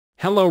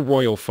Hello,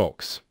 royal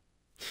folks.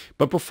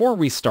 But before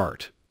we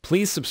start,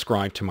 please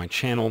subscribe to my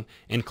channel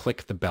and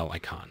click the bell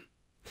icon.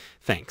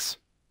 Thanks.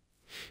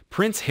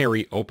 Prince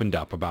Harry opened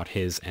up about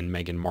his and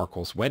Meghan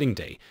Markle's wedding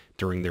day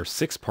during their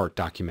 6-part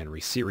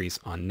documentary series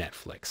on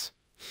Netflix.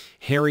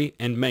 Harry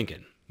and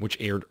Meghan, which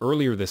aired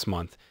earlier this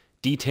month,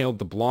 detailed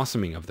the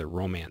blossoming of their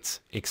romance,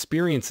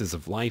 experiences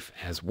of life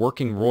as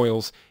working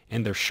royals,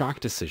 and their shock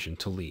decision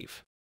to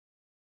leave.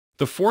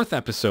 The 4th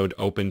episode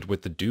opened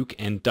with the Duke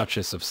and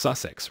Duchess of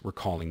Sussex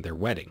recalling their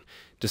wedding,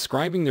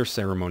 describing their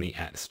ceremony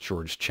at St.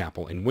 George's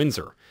Chapel in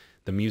Windsor,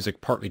 the music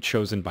partly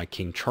chosen by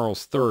King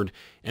Charles III,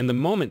 and the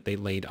moment they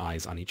laid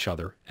eyes on each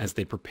other as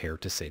they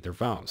prepared to say their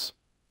vows.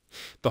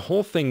 The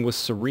whole thing was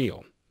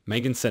surreal,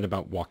 Meghan said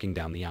about walking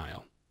down the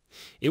aisle.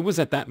 It was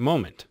at that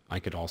moment I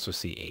could also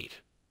see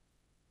 8.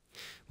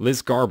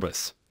 Liz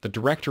Garbus, the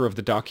director of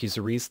the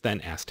docuseries,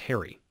 then asked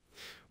Harry,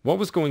 "What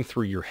was going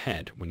through your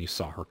head when you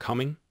saw her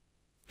coming?"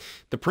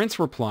 The prince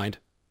replied,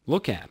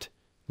 look at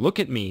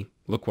me,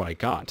 look what I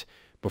got,"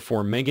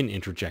 before Meghan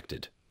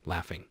interjected,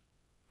 laughing,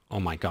 "Oh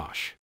my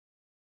gosh."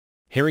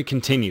 Harry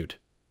continued,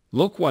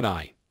 look what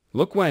I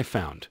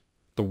found.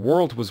 The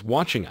world was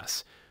watching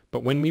us,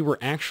 but when we were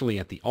actually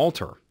at the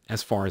altar,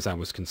 as far as I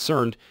was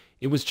concerned,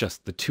 it was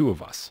just the two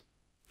of us."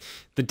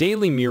 The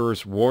Daily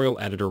Mirror's royal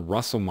editor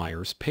Russell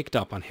Myers picked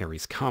up on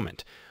Harry's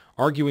comment,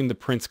 arguing the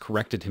prince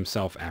corrected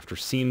himself after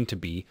seeming to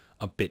be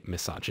a bit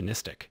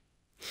misogynistic.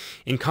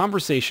 In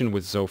conversation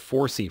with Zoe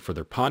Forsey for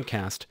their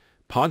podcast,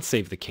 Pod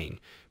Save the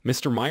King,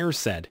 Mr. Myers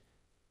said,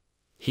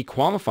 he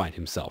qualified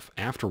himself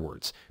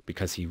afterwards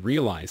because he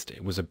realized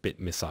it was a bit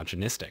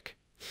misogynistic.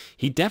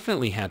 He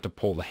definitely had to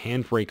pull the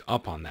handbrake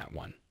up on that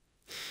one.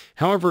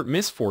 However,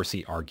 Miss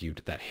Forsey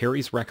argued that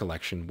Harry's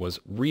recollection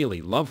was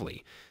really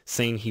lovely,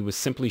 saying he was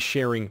simply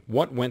sharing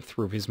what went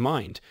through his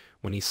mind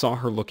when he saw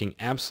her looking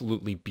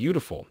absolutely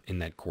beautiful in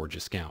that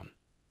gorgeous gown.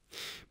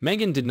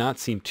 Meghan did not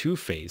seem too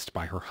fazed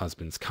by her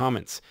husband's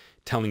comments,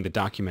 telling the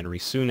documentary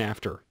soon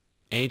after,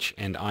 "H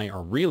and I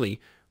are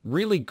really,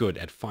 really good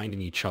at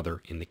finding each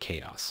other in the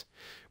chaos.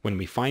 When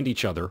we find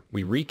each other,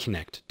 we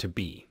reconnect to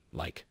be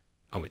like,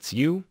 oh, it's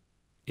you,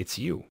 it's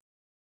you.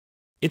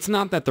 It's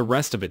not that the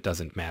rest of it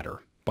doesn't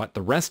matter, but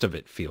the rest of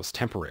it feels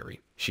temporary,"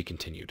 she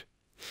continued.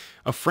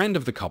 A friend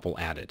of the couple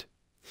added,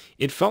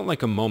 "It felt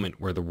like a moment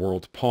where the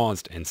world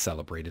paused and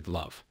celebrated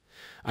love.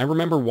 I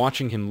remember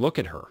watching him look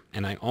at her,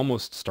 and I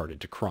almost started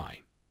to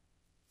cry."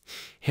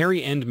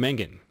 Harry and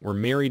Meghan were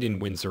married in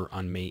Windsor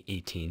on May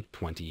 18,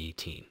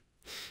 2018.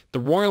 The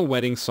royal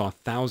wedding saw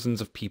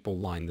thousands of people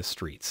line the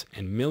streets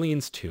and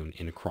millions tune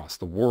in across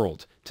the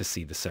world to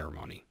see the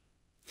ceremony.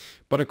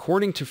 But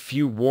according to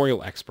few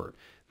royal experts,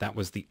 that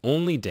was the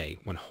only day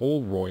when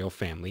whole royal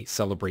family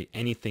celebrate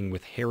anything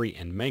with Harry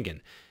and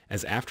Meghan,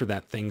 as after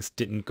that things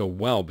didn't go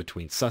well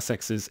between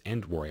Sussexes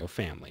and royal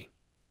family.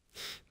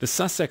 The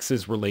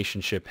Sussexes'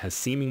 relationship has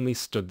seemingly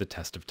stood the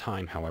test of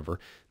time, however,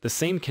 the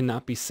same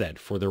cannot be said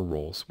for their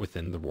roles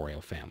within the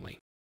royal family.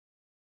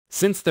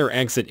 Since their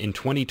exit in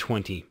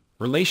 2020,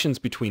 relations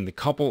between the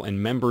couple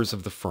and members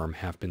of the firm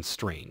have been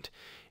strained,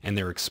 and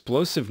their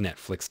explosive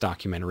Netflix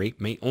documentary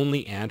may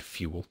only add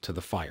fuel to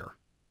the fire.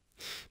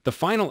 The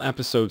final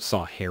episode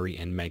saw Harry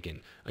and Meghan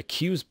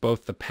accuse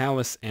both the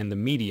palace and the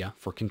media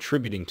for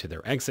contributing to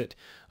their exit,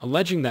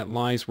 alleging that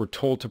lies were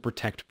told to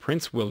protect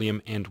Prince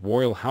William and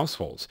royal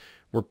households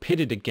were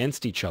pitted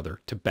against each other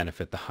to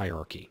benefit the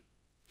hierarchy.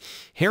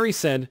 Harry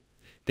said,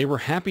 "They were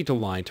happy to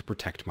lie to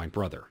protect my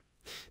brother.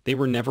 They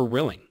were never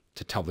willing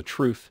to tell the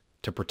truth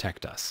to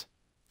protect us."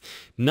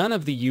 None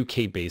of the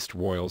UK-based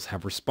royals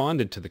have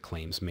responded to the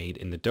claims made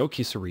in the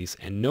docuseries,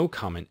 and no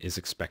comment is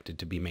expected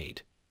to be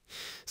made.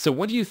 So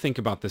what do you think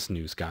about this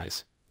news,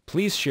 guys?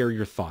 Please share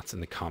your thoughts in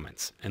the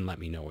comments and let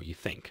me know what you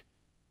think.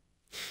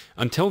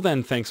 Until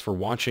then, thanks for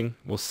watching.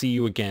 We'll see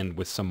you again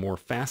with some more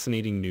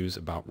fascinating news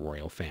about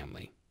royal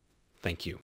family. Thank you.